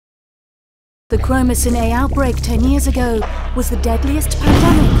The Chromosin A outbreak 10 years ago was the deadliest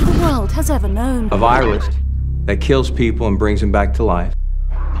pandemic the world has ever known. A virus that kills people and brings them back to life.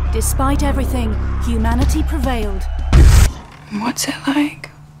 Despite everything, humanity prevailed. What's it like?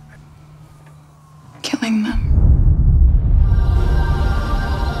 Killing them.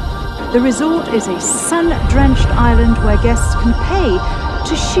 The ReZort is a sun-drenched island where guests can pay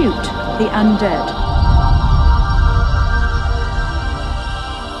to shoot the undead.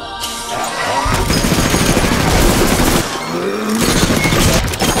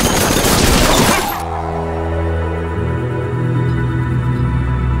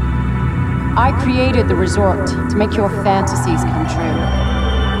 I created the ReZort to make your fantasies come true.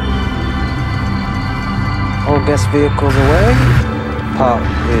 All guest vehicles away. Park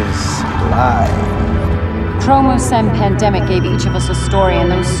is live. Chromosin pandemic gave each of us a story, and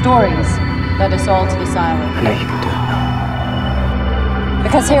those stories led us all to this island. I know you can do it.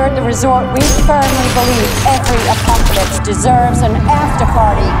 Because here at the ReZort, we firmly believe every apocalypse deserves an after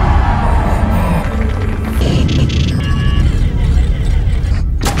party.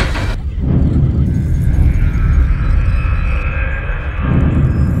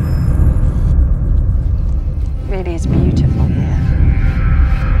 It is beautiful here.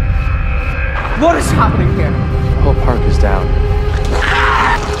 What is happening here? The whole park is down.